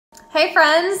Hey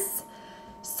friends.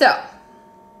 So,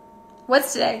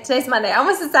 what's today? Today's Monday.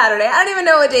 Almost a Saturday. I don't even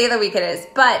know what day of the week it is,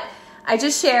 but I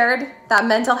just shared that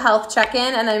mental health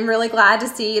check-in, and I'm really glad to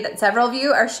see that several of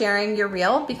you are sharing your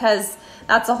reel, because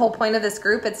that's the whole point of this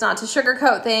group. It's not to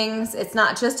sugarcoat things. It's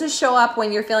not just to show up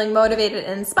when you're feeling motivated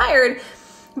and inspired,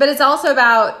 but it's also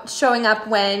about showing up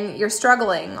when you're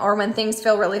struggling or when things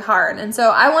feel really hard. And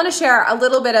so I want to share a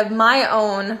little bit of my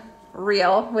own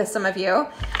reel with some of you.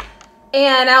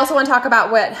 And I also want to talk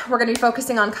about what we're going to be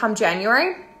focusing on come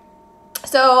January.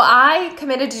 So I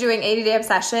committed to doing 80-day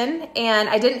obsession, and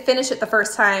I didn't finish it the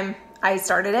first time I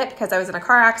started it because I was in a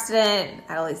car accident,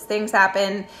 had all these things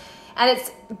happen, and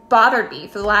it's bothered me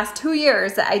for the last 2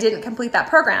 years that I didn't complete that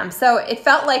program. So it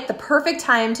felt like the perfect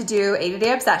time to do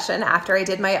 80-day obsession after I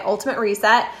did my ultimate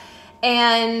reset.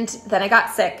 And then I got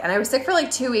sick, and I was sick for like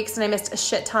 2 weeks, and I missed a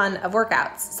shit ton of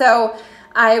workouts. So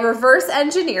I reverse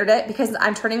engineered it because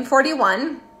I'm turning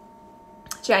 41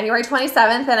 January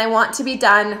 27th, and I want to be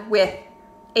done with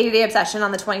 80-day obsession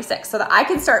on the 26th so that I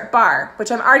can start bar,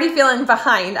 which I'm already feeling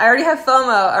behind. I already have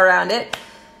FOMO around it.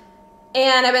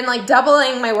 And I've been like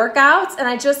doubling my workouts, and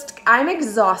I'm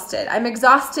exhausted.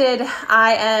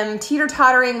 I am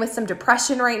teeter-tottering with some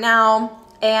depression right now,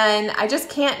 and I just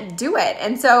can't do it.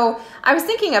 And so I was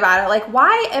thinking about it, like,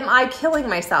 why am I killing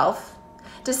myself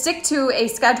to stick to a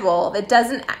schedule that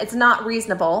it's not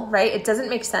reasonable, right? It doesn't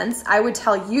make sense. I would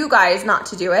tell you guys not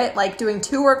to do it, like doing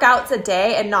 2 workouts a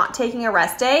day and not taking a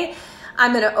rest day.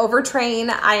 I'm going to overtrain.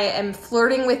 I am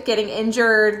flirting with getting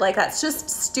injured. Like, that's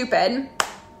just stupid.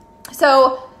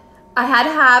 So I had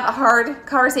to have a hard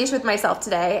conversation with myself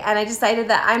today, and I decided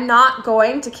that I'm not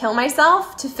going to kill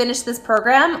myself to finish this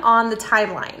program on the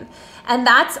timeline. And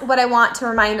that's what I want to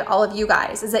remind all of you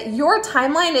guys, is that your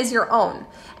timeline is your own.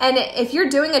 And if you're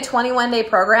doing a 21-day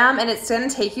program and it's going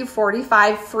to take you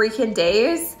 45 freaking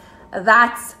days,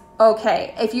 that's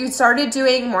okay. If you started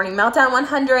doing Morning Meltdown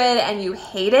 100 and you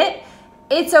hate it,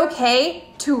 it's okay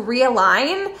to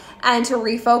realign and to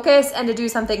refocus and to do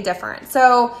something different.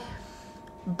 So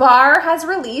Bar has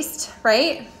released,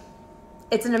 right?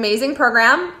 It's an amazing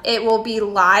program. It will be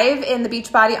live in the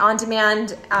Beachbody On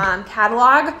Demand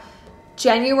catalog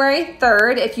January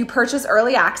 3rd. If you purchase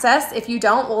early access, if you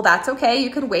don't, well, that's okay. You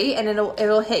can wait, and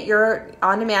it'll hit your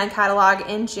on-demand catalog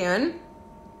in June.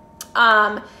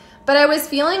 But I was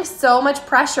feeling so much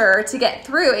pressure to get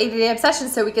through 80-day obsession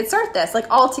so we could start this like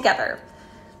all together.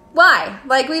 Why?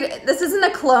 Like, this isn't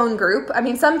a clone group. I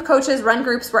mean, some coaches run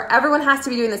groups where everyone has to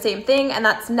be doing the same thing, and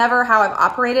that's never how I've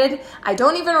operated. I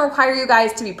don't even require you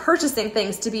guys to be purchasing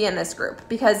things to be in this group,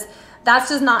 because that's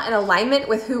just not in alignment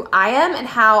with who I am and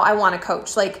how I want to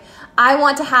coach. Like, I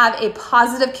want to have a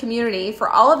positive community for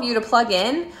all of you to plug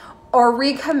in or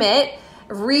recommit,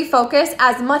 refocus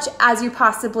as much as you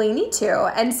possibly need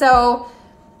to. And so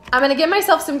I'm going to give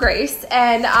myself some grace,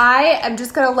 and I am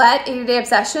just going to let 80-day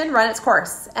obsession run its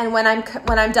course. And when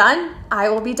I'm done, I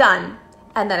will be done,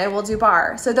 and then I will do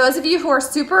bar. So those of you who are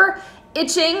super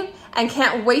itching and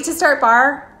can't wait to start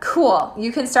bar, cool.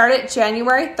 You can start it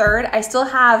January 3rd. I still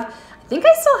have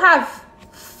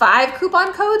 5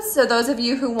 coupon codes. So those of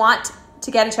you who want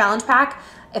to get a challenge pack,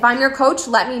 if I'm your coach,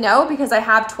 let me know, because I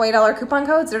have $20 coupon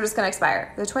codes. They're just going to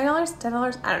expire. Is it $20?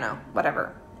 $10? I don't know.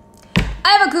 Whatever.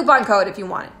 I have a coupon code if you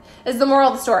want it, is the moral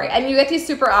of the story. And you get these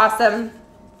super awesome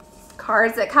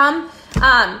cards that come.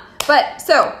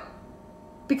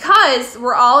 Because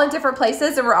we're all in different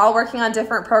places and we're all working on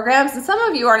different programs, and some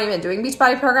of you aren't even doing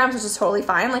Beachbody programs, which is totally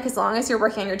fine. Like, as long as you're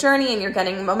working on your journey and you're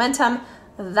getting momentum,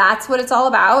 that's what it's all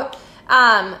about.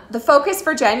 The focus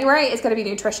for January is going to be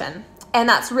nutrition. And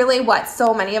that's really what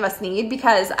so many of us need,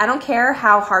 because I don't care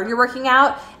how hard you're working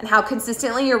out and how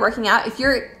consistently you're working out. If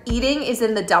your eating is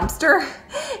in the dumpster,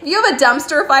 if you have a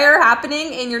dumpster fire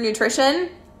happening in your nutrition,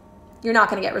 you're not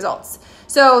going to get results.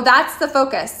 So that's the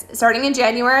focus. Starting in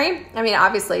January, I mean,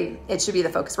 obviously it should be the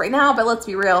focus right now, but let's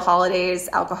be real, holidays,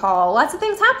 alcohol, lots of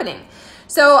things happening.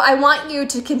 So I want you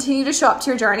to continue to show up to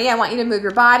your journey. I want you to move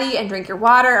your body and drink your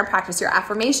water and practice your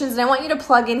affirmations. And I want you to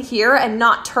plug in here and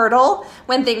not turtle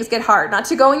when things get hard, not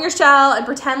to go in your shell and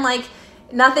pretend like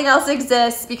nothing else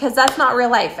exists, because that's not real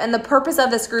life. And the purpose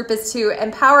of this group is to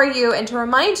empower you and to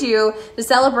remind you to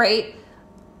celebrate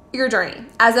your journey,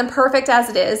 as imperfect as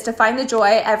it is, to find the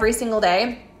joy every single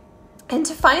day and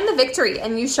to find the victory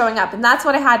and you showing up. And that's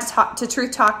what I had to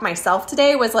truth talk myself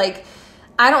today, was like,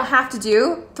 I don't have to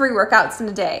do 3 workouts in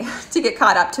a day to get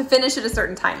caught up, to finish at a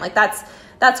certain time. Like, that's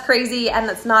crazy, and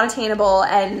that's not attainable,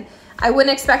 and I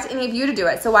wouldn't expect any of you to do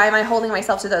it. So why am I holding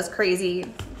myself to those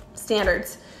crazy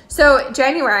standards? So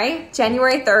January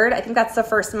 3rd, I think that's the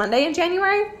first Monday in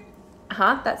January.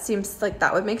 That seems like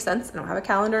that would make sense. I don't have a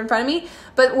calendar in front of me,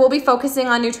 but we'll be focusing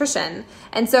on nutrition.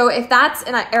 And so if that's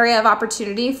an area of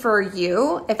opportunity for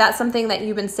you, if that's something that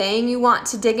you've been saying you want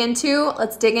to dig into,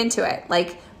 let's dig into it.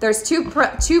 Like there's two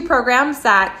programs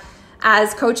that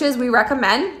as coaches we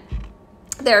recommend.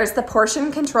 There's the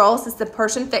portion controls, it's the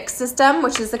portion fix system,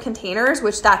 which is the containers,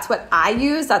 which that's what I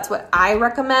use. That's what I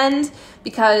recommend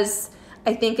because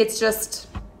I think it's just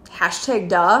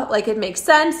 #duh, like it makes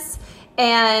sense.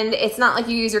 And it's not like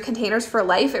you use your containers for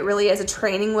life. It really is a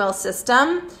training wheel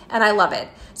system, and I love it.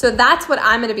 So that's what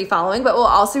I'm going to be following, but we'll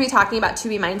also be talking about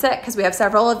 2B Mindset because we have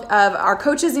several of our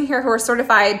coaches in here who are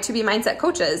certified 2B Mindset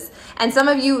coaches. And some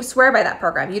of you swear by that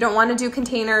program. You don't want to do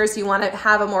containers. You want to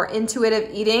have a more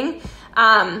intuitive eating.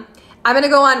 I'm going to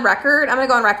go on record. I'm going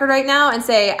to go on record right now and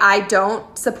say I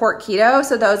don't support keto.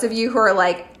 So those of you who are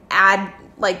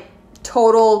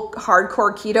total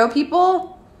hardcore keto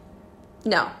people,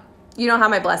 no. You don't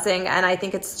have my blessing, and I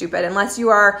think it's stupid. Unless you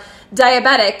are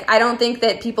diabetic, I don't think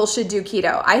that people should do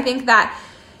keto. I think that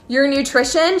your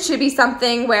nutrition should be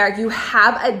something where you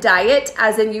have a diet,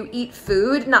 as in you eat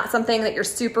food, not something that you're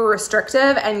super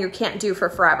restrictive and you can't do for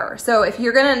forever. So if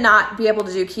you're gonna not be able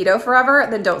to do keto forever,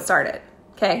 then don't start it,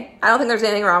 okay? I don't think there's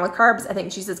anything wrong with carbs. I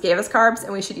think Jesus gave us carbs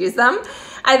and we should use them.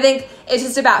 I think it's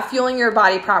just about fueling your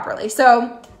body properly.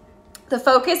 So the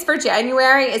focus for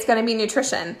January is going to be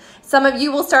nutrition. Some of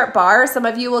you will start bar. Some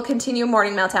of you will continue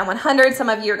Morning Meltdown 100. Some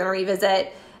of you are going to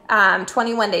revisit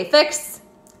 21 Day Fix.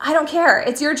 I don't care.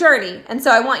 It's your journey. And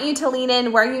so I want you to lean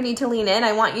in where you need to lean in.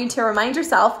 I want you to remind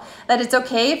yourself that it's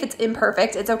okay if it's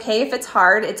imperfect. It's okay if it's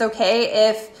hard. It's okay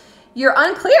if you're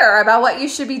unclear about what you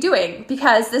should be doing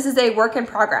because this is a work in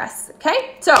progress.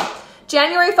 Okay? So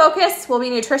January focus will be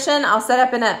nutrition. I'll set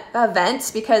up an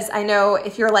event because I know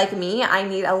if you're like me, I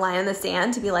need a line in the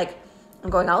sand to be like, I'm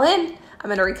going all in. I'm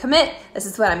going to recommit. This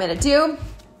is what I'm going to do.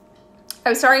 I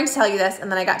was starting to tell you this and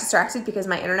then I got distracted because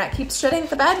my internet keeps shitting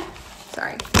the bed.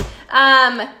 Sorry.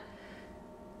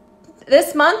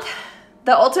 This month,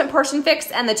 the Ultimate Portion Fix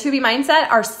and the 2B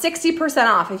Mindset are 60%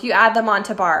 off if you add them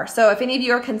onto bar. So if any of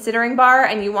you are considering bar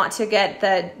and you want to get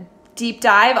the deep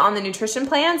dive on the nutrition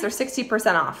plans, they're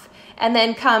 60% off. And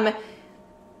then come,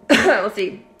 let's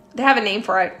see, they have a name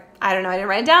for it. I don't know, I didn't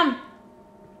write it down.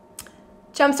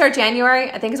 Jumpstart January,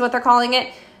 I think is what they're calling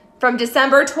it. From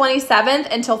December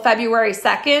 27th until February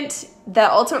 2nd,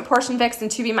 the Ultimate Portion Fix and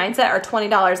 2B Mindset are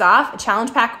 $20 off, a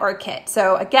challenge pack or a kit.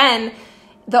 So again,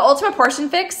 the Ultimate Portion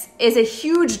Fix is a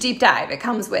huge deep dive. It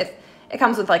comes with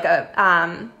like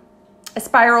a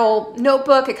spiral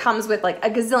notebook. It comes with like a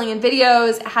gazillion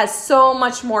videos. It has so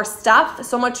much more stuff,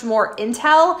 so much more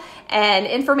intel and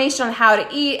information on how to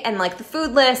eat and like the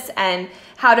food lists and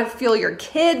how to fuel your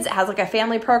kids. It has like a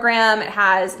family program. It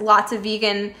has lots of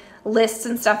vegan lists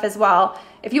and stuff as well.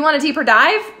 If you want a deeper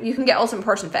dive, you can get Ultimate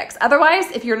Portion Fix.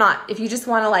 Otherwise, if you just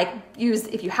want to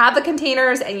if you have the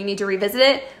containers and you need to revisit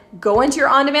it, go into your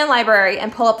on-demand library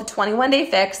and pull up the 21 Day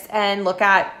Fix and look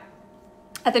at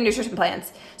the nutrition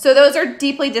plans. So those are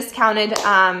deeply discounted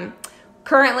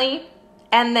currently.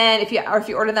 And then if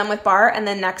you order them with bar, and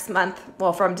then next month,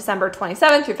 well, from December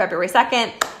 27th through February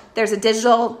 2nd, there's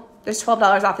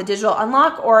 $12 off the digital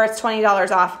unlock, or it's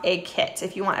 $20 off a kit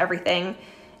if you want everything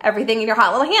in your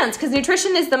hot little hands, because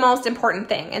nutrition is the most important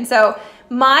thing. And so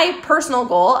my personal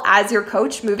goal as your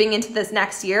coach moving into this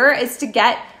next year is to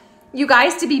get you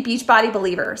guys to be Beachbody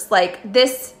believers. Like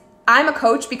this, I'm a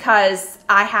coach because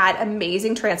I had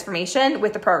amazing transformation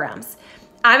with the programs.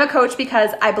 I'm a coach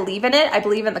because I believe in it. I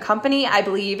believe in the company. I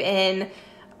believe in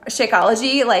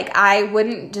Shakeology. Like I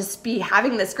wouldn't just be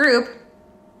having this group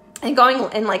and going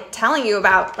and like telling you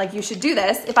about like you should do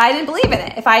this if I didn't believe in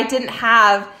it, if I didn't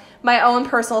have my own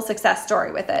personal success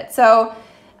story with it. So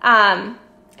I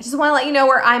just want to let you know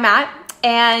where I'm at.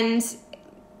 And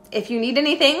if you need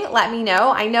anything, let me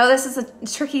know. I know this is a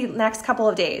tricky next couple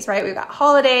of days, right? We've got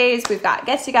holidays, we've got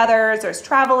get-togethers, there's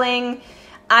traveling.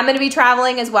 I'm going to be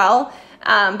traveling as well.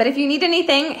 But if you need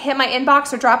anything, hit my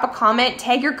inbox or drop a comment.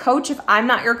 Tag your coach if I'm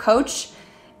not your coach.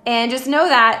 And just know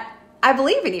that I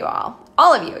believe in you all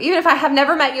of you. Even if I have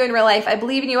never met you in real life, I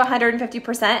believe in you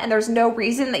 150%, and there's no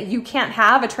reason that you can't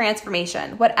have a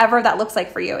transformation, whatever that looks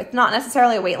like for you. It's not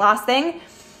necessarily a weight loss thing.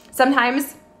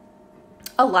 Sometimes,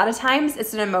 a lot of times,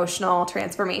 it's an emotional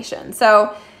transformation.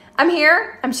 So I'm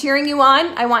here. I'm cheering you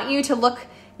on. I want you to look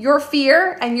your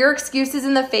fear and your excuses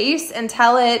in the face and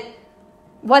tell it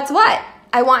what's what.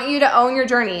 I want you to own your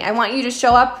journey. I want you to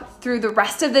show up through the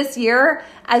rest of this year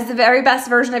as the very best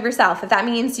version of yourself. If that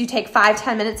means you take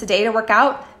 5-10 minutes a day to work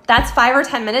out, that's 5 or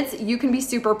 10 minutes you can be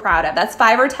super proud of. That's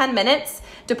 5 or 10 minutes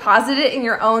deposited in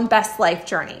your own best life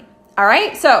journey. All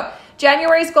right? So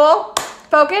January's goal,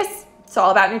 focus, It's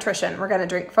all about nutrition. We're going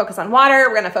to focus on water.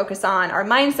 We're going to focus on our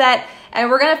mindset, and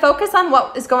we're going to focus on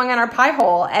what is going on our pie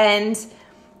hole. And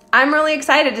I'm really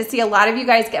excited to see a lot of you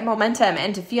guys get momentum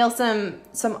and to feel some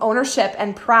ownership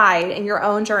and pride in your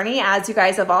own journey as you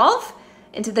guys evolve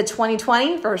into the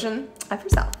 2020 version of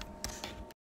yourself.